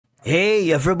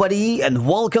Hey everybody, and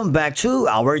welcome back to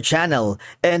our channel.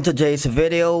 In today's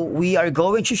video, we are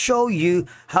going to show you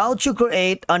how to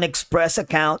create an Express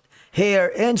account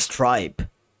here in Stripe.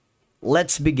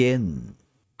 Let's begin.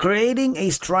 Creating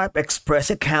a Stripe Express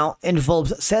account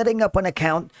involves setting up an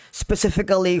account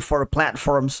specifically for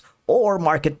platforms or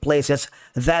marketplaces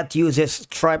that uses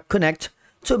Stripe Connect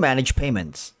to manage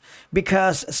payments.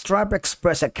 Because Stripe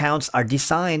Express accounts are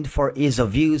designed for ease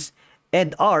of use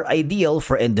and are ideal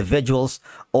for individuals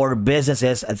or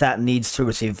businesses that needs to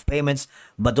receive payments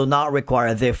but do not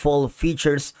require the full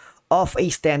features of a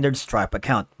standard Stripe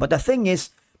account. But the thing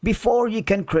is, before you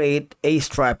can create a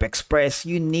Stripe Express,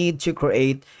 you need to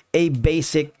create a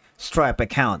basic Stripe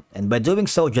account. And by doing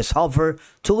so, just hover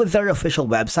to their official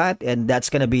website, and that's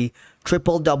going to be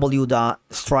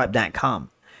www.stripe.com.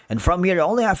 And from here,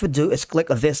 all you have to do is click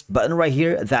this button right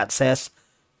here that says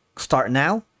Start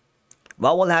Now.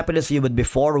 What will happen is you would be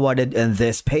forwarded in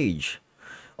this page.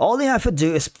 All you have to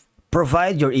do is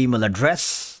provide your email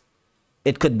address.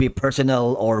 It could be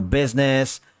personal or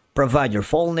business. Provide your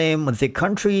full name, the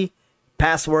country,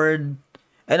 password,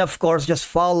 and of course, just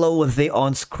follow the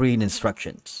on-screen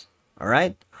instructions.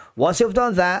 Alright? Once you've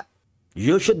done that,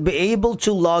 you should be able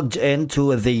to log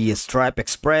into the Stripe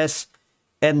Express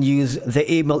and use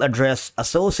the email address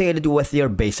associated with your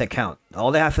base account.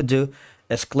 All you have to do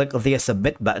is click the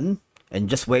submit button and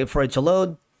just wait for it to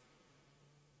load.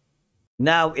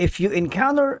 Now, if you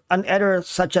encounter an error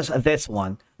such as this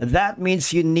one, that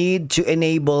means you need to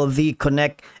enable the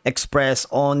Connect Express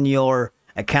on your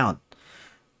account.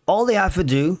 All you have to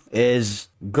do is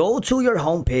go to your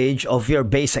home page of your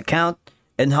base account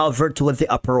and hover to the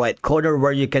upper right corner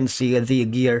where you can see the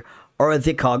gear or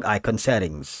the cog icon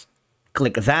settings.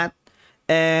 Click that,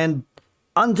 and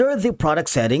under the product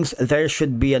settings, there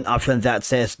should be an option that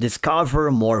says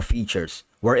Discover More Features,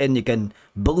 wherein you can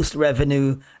boost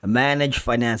revenue, manage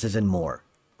finances, and more.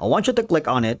 I want you to click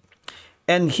on it.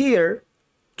 And here,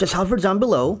 just hover down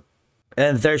below,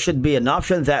 and there should be an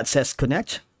option that says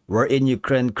Connect, wherein you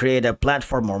can create a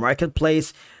platform or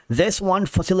marketplace. This one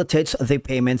facilitates the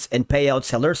payments and payout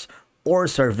sellers or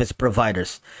service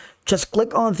providers. Just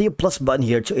click on the plus button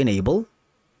here to enable.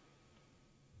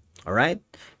 Alright,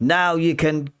 now you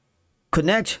can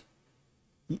connect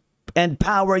and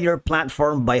power your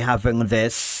platform by having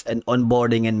this and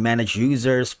onboarding and manage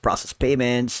users, process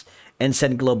payments, and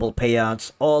send global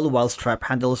payouts, all while Stripe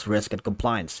handles risk and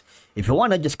compliance. If you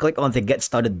want to, just click on the Get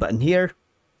Started button here.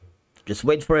 Just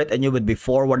wait for it and you would be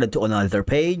forwarded to another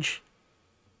page.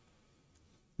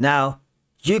 Now,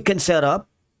 you can set up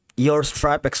your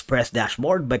Stripe Express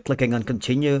dashboard by clicking on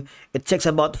Continue. It takes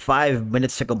about 5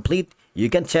 minutes to complete. You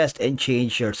can test and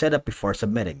change your setup before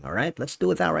submitting. Alright, let's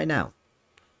do that right now.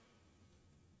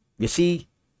 You see,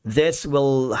 this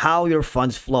will how your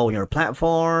funds flow in your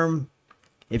platform.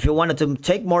 If you wanted to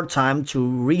take more time to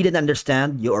read and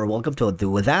understand, you are welcome to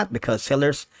do that, because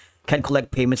sellers can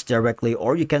collect payments directly,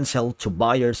 or you can sell to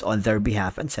buyers on their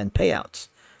behalf and send payouts.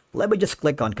 Let me just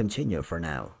click on Continue for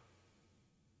now.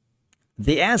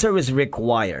 The answer is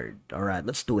required. Alright,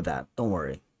 let's do that. Don't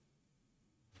worry.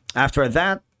 After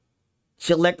that,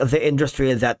 select the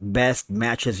industry that best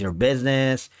matches your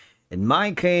business. In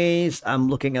my case, I'm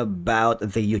looking about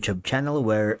the YouTube channel,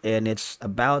 wherein it's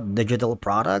about digital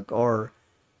product or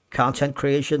content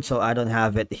creation, so I don't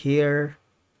have it here.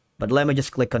 But let me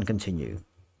just click on Continue.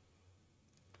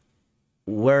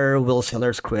 Where will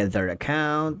sellers create their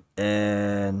account?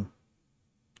 And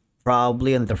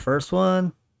probably in the first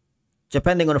one,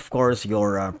 depending on, of course,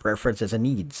 your preferences and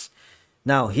needs.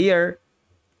 Now here,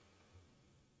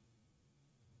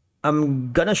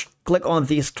 I'm gonna click on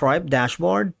the Stripe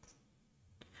dashboard.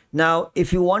 Now,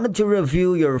 if you wanted to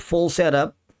review your full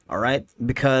setup, alright,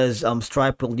 because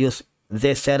Stripe will use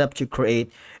this setup to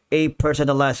create a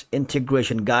personalized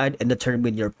integration guide and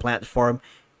determine your platform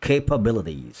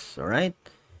capabilities, alright?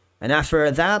 And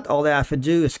after that, all I have to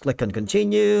do is click on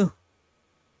Continue.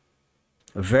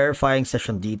 Verifying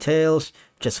session details.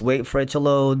 Just wait for it to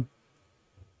load.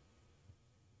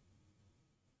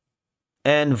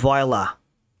 And voila.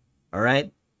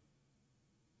 Alright.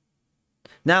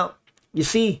 Now, you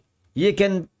see, you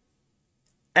can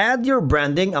add your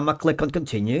branding. I'm going to click on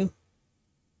Continue.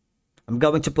 I'm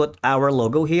going to put our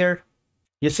logo here.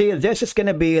 You see, this is going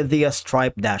to be the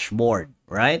Stripe dashboard,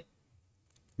 right?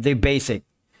 The basic.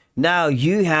 Now,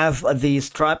 you have the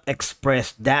Stripe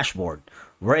Express dashboard,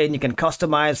 wherein you can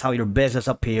customize how your business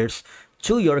appears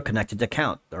to your connected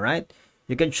account, alright?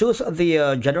 You can choose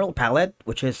the general palette,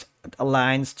 which is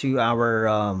aligns to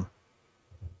our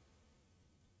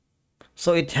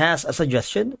so it has a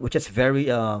suggestion, which is very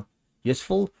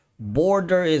useful.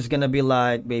 Border is gonna be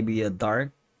like maybe a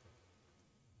dark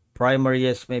Primary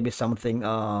is maybe something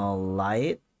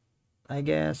light, I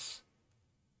guess.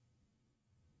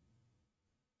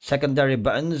 Secondary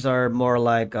buttons are more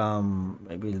like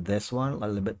maybe this one, a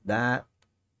little bit that.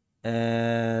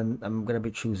 And I'm gonna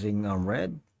be choosing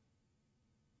red.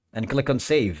 And click on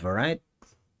save, all right?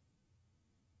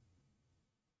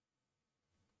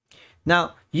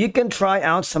 Now, you can try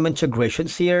out some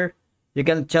integrations here. You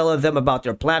can tell them about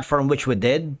your platform, which we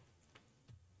did.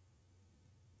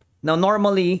 Now,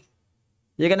 normally,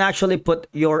 you can actually put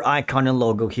your icon and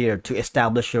logo here to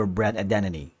establish your brand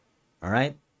identity. All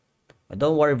right? But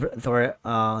don't worry for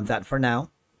that for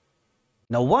now.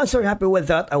 Now, once you're happy with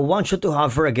that, I want you to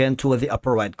hover again to the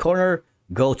upper right corner,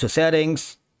 go to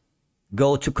settings,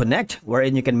 go to connect,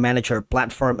 wherein you can manage your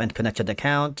platform and connected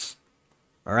accounts.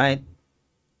 All right?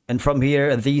 And from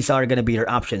here, these are going to be your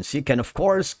options. You can, of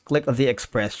course, click on the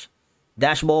Express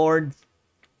dashboard.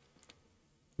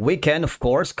 We can, of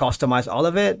course, customize all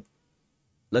of it.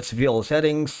 Let's view all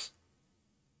settings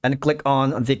and click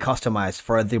on the customize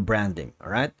for the branding. All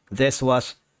right. This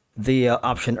was the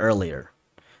option earlier.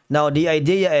 Now, the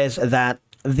idea is that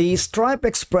the Stripe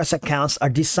Express accounts are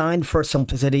designed for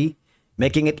simplicity,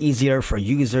 making it easier for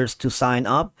users to sign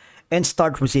up and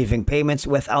start receiving payments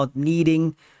without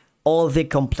needing all the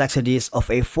complexities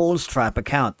of a full Stripe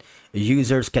account.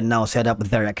 Users can now set up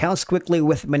their accounts quickly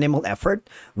with minimal effort,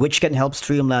 which can help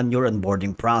streamline your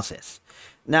onboarding process.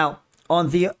 Now,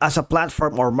 as a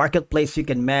platform or marketplace, you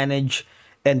can manage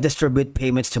and distribute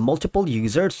payments to multiple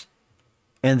users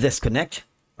in this connect.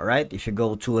 All right, if you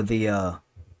go to the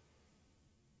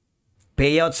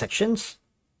payout sections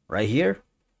right here.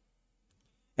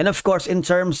 And of course, in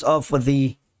terms of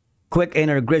the quick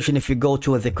integration, if you go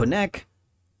to the connect,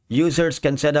 users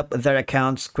can set up their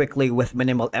accounts quickly with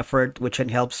minimal effort, which can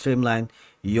help streamline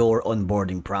your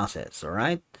onboarding process. All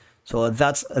right. So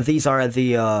these are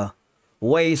the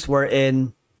ways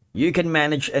wherein you can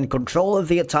manage and control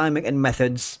the timing and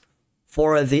methods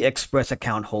for the Express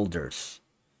account holders,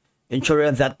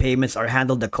 ensuring that payments are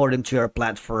handled according to your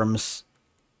platform's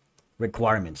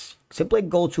requirements. Simply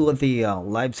go to the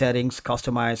live settings,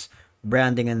 customize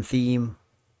branding and theme,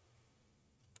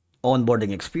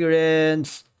 onboarding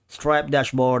experience, Stripe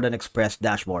dashboard, and Express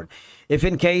dashboard. If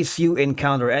in case you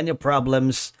encounter any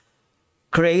problems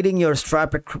creating your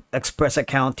Stripe Express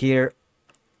account here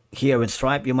in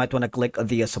Stripe, you might want to click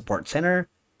the support center,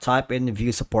 type in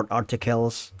view support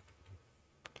articles.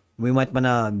 We might want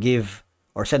to give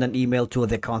or send an email to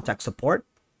the contact support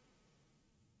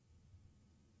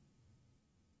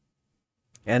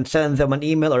and send them an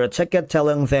email or a ticket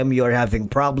telling them you're having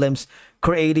problems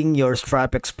creating your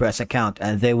Stripe Express account,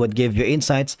 and they would give you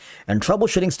insights and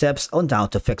troubleshooting steps on how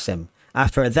to fix them.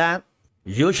 After that,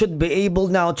 you should be able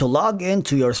now to log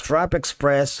into your Stripe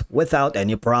Express without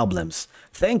any problems.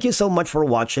 Thank you so much for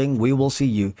watching. We will see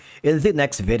you in the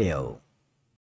next video.